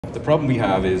The problem we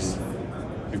have is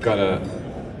we've got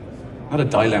not a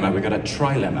dilemma, we've got a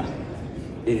trilemma.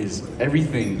 Is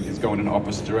everything is going in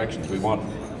opposite directions. We want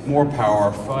more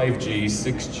power, 5G,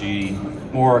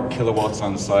 6G, more kilowatts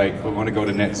on site, we want to go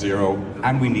to net zero,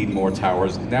 and we need more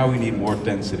towers. Now we need more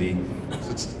density.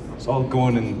 So it's all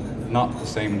going in not the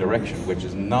same direction, which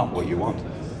is not what you want.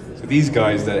 So these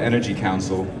guys, the Energy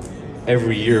Council,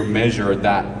 every year measure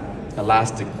that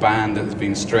elastic band that is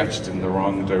being stretched in the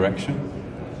wrong direction.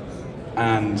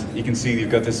 And you can see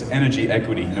you've got this energy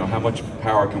equity, how much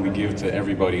power can we give to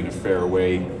everybody in a fair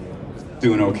way,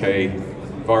 doing okay.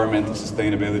 Environmental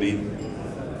sustainability,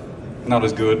 not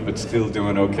as good, but still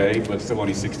doing okay, but still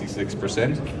only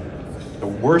 66%. The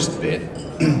worst bit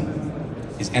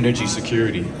is energy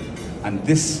security. And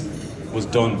this was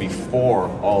done before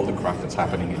all the crap that's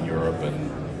happening in Europe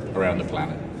and around the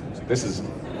planet. So this has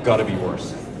got to be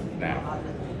worse now,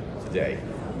 today.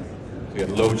 We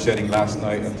had load shedding last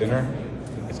night at dinner.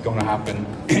 It's going to happen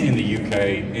in the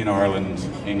UK, in Ireland,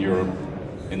 in Europe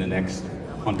in the next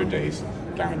 100 days,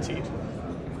 guaranteed.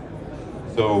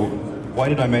 So why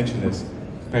did I mention this?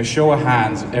 By a show of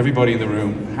hands, everybody in the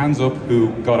room, hands up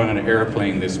who got on an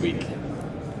airplane this week.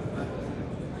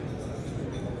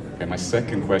 Okay, my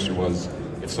second question was,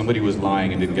 if somebody was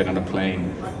lying and didn't get on a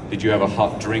plane, did you have a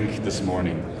hot drink this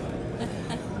morning?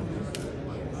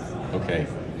 Okay.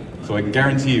 So I can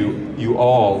guarantee you, you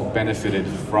all benefited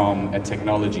from a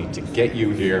technology to get you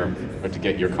here or to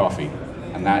get your coffee,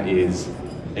 and that is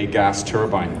a gas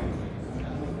turbine.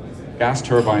 Gas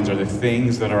turbines are the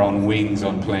things that are on wings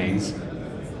on planes,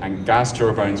 and gas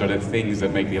turbines are the things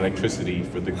that make the electricity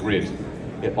for the grid.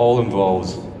 It all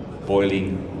involves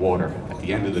boiling water. At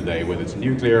the end of the day, whether it's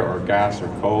nuclear or gas or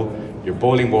coal, you're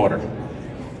boiling water.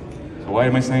 So why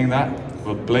am I saying that?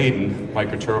 Well, Bladon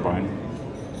Micro Turbine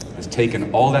has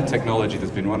taken all that technology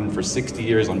that's been running for 60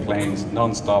 years on planes,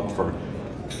 non-stop for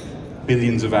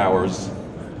billions of hours,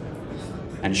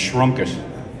 and shrunk it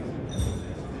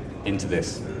into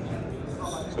this.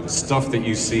 So the stuff that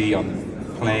you see on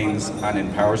planes and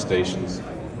in power stations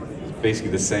is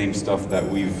basically the same stuff that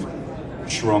we've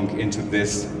shrunk into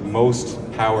this most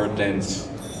power-dense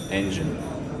engine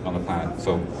on the planet.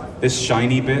 So this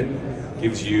shiny bit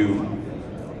gives you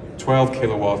 12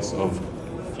 kilowatts of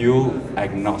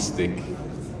fuel-agnostic,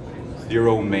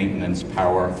 zero-maintenance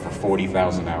power for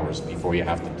 40,000 hours before you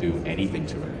have to do anything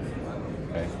to it.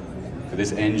 Okay? So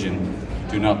this engine,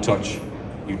 you do not touch,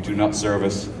 you do not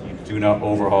service, you do not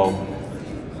overhaul,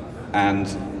 and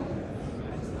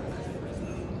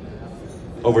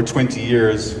over 20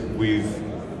 years, we've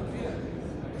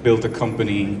built a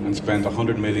company and spent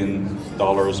 $100 million,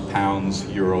 pounds,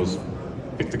 euros,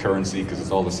 pick the currency because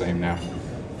it's all the same now,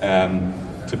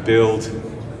 to build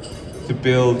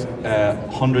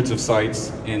hundreds of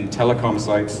sites in telecom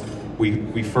sites.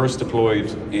 We first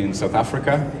deployed in South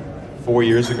Africa 4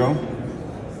 years ago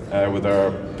with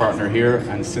our partner here,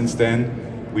 and since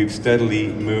then we've steadily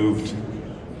moved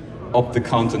up the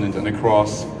continent and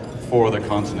across 4 other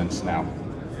continents now.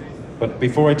 But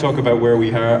before I talk about where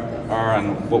we are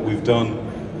and what we've done,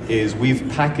 is we've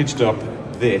packaged up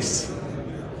this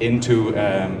into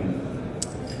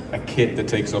a kit that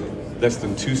takes up less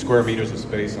than 2 square meters of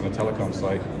space on a telecom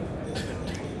site.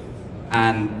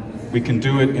 And we can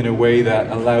do it in a way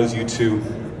that allows you to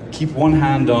keep one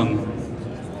hand on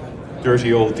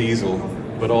dirty old diesel,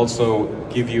 but also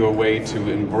give you a way to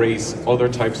embrace other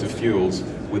types of fuels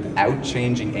without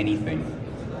changing anything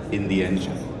in the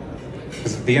engine.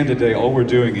 Because at the end of the day, all we're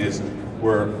doing is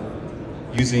we're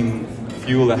using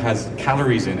fuel that has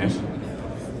calories in it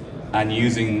and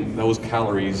using those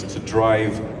calories to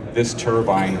drive this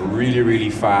turbine really, really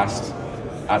fast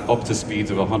at up to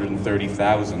speeds of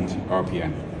 130,000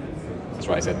 RPM. That's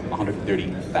right, I said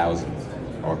 130,000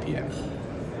 RPM.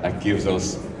 That gives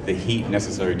us the heat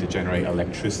necessary to generate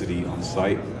electricity on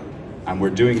site. And we're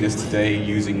doing this today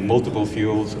using multiple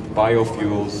fuels,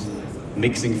 biofuels,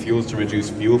 mixing fuels to reduce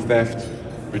fuel theft,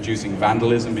 reducing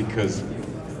vandalism, because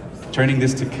turning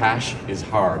this to cash is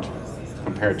hard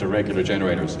compared to regular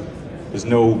generators. There's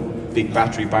no big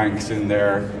battery banks in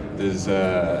there. There's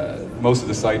most of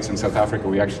the sites in South Africa,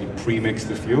 we actually pre-mix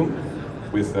the fuel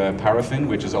with paraffin,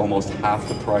 which is almost half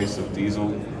the price of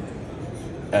diesel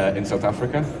in South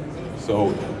Africa.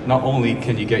 So not only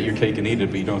can you get your cake and eat it,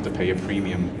 but you don't have to pay a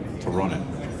premium to run it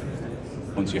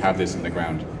once you have this in the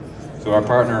ground. So our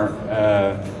partner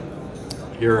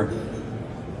here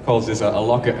calls this a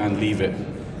lock it and leave it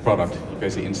product. He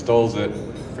basically installs it,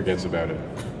 forgets about it.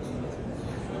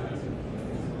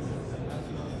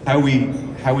 How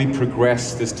we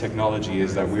progress this technology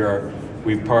is that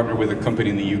we've partnered with a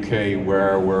company in the UK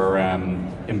where we're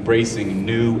embracing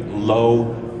new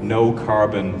low no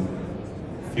carbon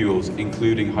fuels,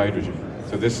 including hydrogen.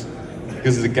 So this,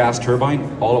 because it's a gas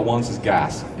turbine, all it wants is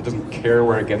gas. It doesn't care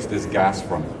where it gets this gas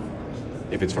from.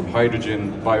 If it's from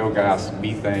hydrogen, biogas,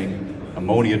 methane,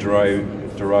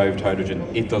 ammonia-derived hydrogen,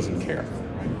 it doesn't care.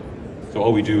 Right? So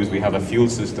all we do is we have a fuel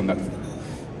system that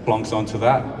plonks onto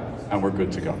that, and we're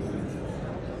good to go.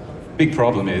 Big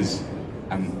problem is,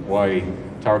 and why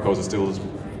TowerCos is still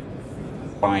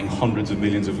buying hundreds of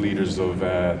millions of liters of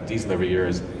diesel every year,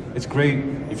 is it's great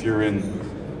if you're in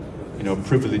a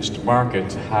privileged market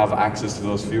to have access to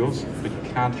those fuels, but you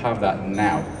can't have that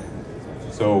now.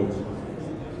 So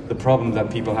the problem that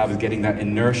people have is getting that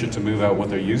inertia to move out what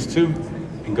they're used to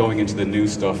and going into the new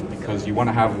stuff, because you want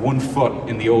to have one foot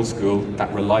in the old school,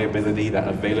 that reliability, that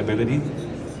availability,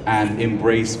 and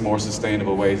embrace more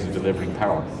sustainable ways of delivering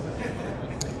power.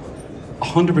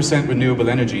 100% renewable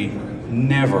energy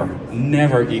never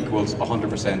equals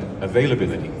 100%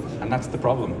 availability, and that's the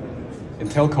problem. In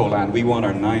telco land, we want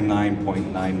our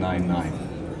 99.999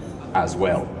 as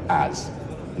well as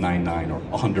 99 or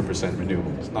 100%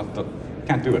 renewable. It's not the,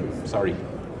 can't do it, sorry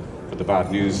for the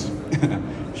bad news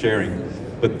sharing.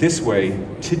 But this way,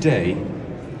 today,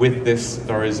 with this,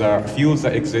 there is fuels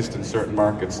that exist in certain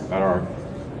markets that are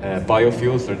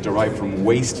biofuels that are derived from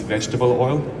waste vegetable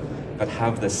oil that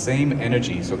have the same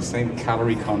energy, so the same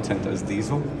calorie content as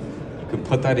diesel. You can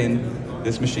put that in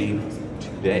this machine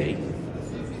today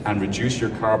and reduce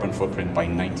your carbon footprint by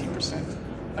 90%,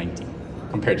 90,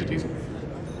 compared to diesel.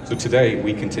 So today,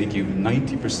 we can take you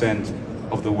 90%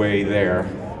 of the way there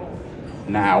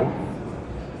now,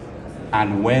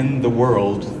 and when the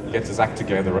world gets its act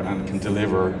together and can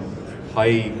deliver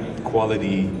high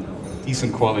quality,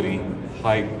 decent quality,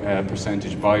 high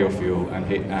percentage biofuel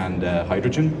and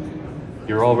hydrogen,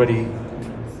 you're already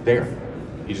there.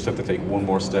 You just have to take one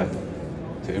more step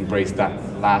to embrace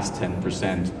that last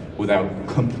 10% without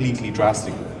completely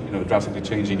drastically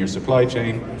changing your supply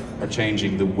chain or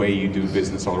changing the way you do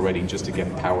business already just to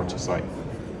get power to site.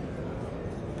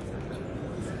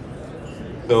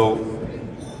 So,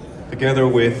 together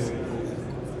with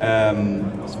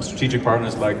some strategic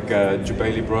partners like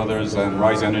Jubaili Brothers and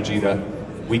Rise Energy, that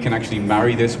we can actually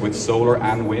marry this with solar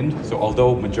and wind. So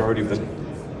although majority of the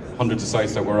hundreds of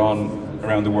sites that we're on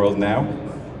around the world now,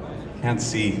 can't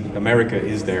see America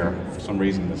is there for some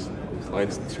reason. This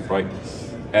slide's too bright.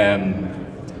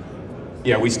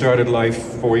 Yeah, we started life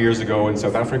 4 years ago in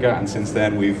South Africa, and since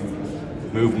then we've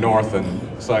moved north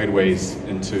and sideways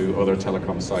into other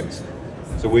telecom sites.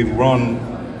 So we've run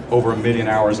over 1 million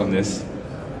hours on this.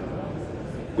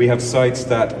 We have sites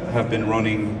that have been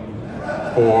running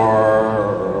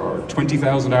for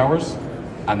 20,000 hours,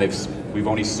 and we've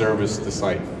only serviced the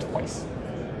site twice.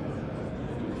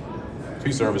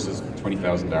 2 services,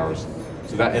 20,000 hours.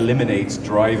 So that eliminates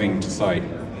driving to site.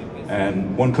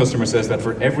 And one customer says that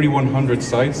for every 100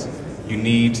 sites, you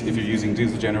need, if you're using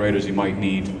diesel generators, you might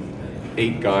need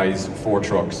 8 guys, 4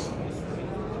 trucks.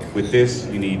 With this,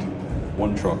 you need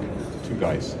 1 truck, 2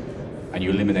 guys. And you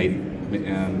eliminate,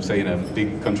 say in a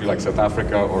big country like South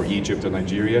Africa or Egypt or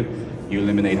Nigeria, you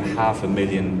eliminate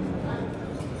 500,000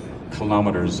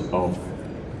 kilometers of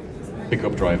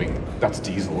pickup driving. That's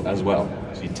diesel as well.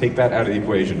 So you take that out of the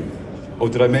equation. Oh,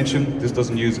 did I mention this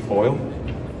doesn't use oil?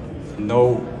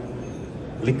 No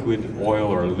liquid oil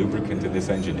or lubricant in this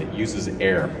engine. It uses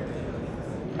air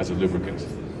as a lubricant.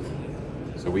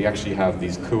 So we actually have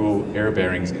these cool air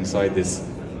bearings inside this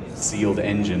sealed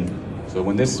engine. So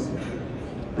when this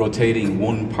rotating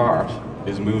one part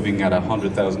is moving at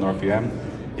 100,000 RPM,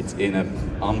 it's in an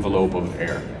envelope of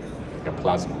air, like a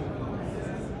plasma.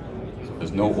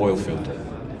 There's no oil filter,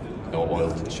 no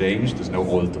oil to change, there's no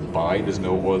oil to buy, there's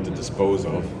no oil to dispose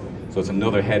of. So it's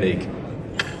another headache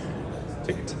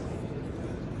ticket.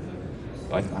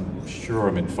 I'm sure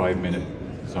I'm in 5-minute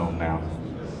zone now.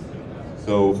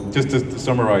 So just to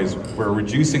summarize, we're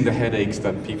reducing the headaches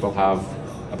that people have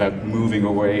about moving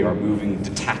away or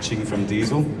detaching from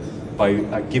diesel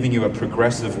by giving you a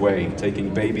progressive way,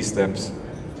 taking baby steps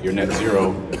to your net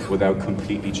zero without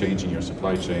completely changing your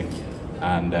supply chain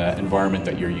and environment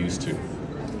that you're used to.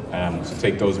 So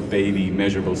take those baby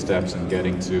measurable steps and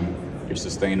getting to your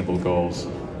sustainable goals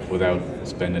without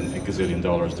spending $1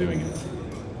 gazillion doing it.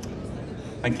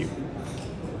 Thank you.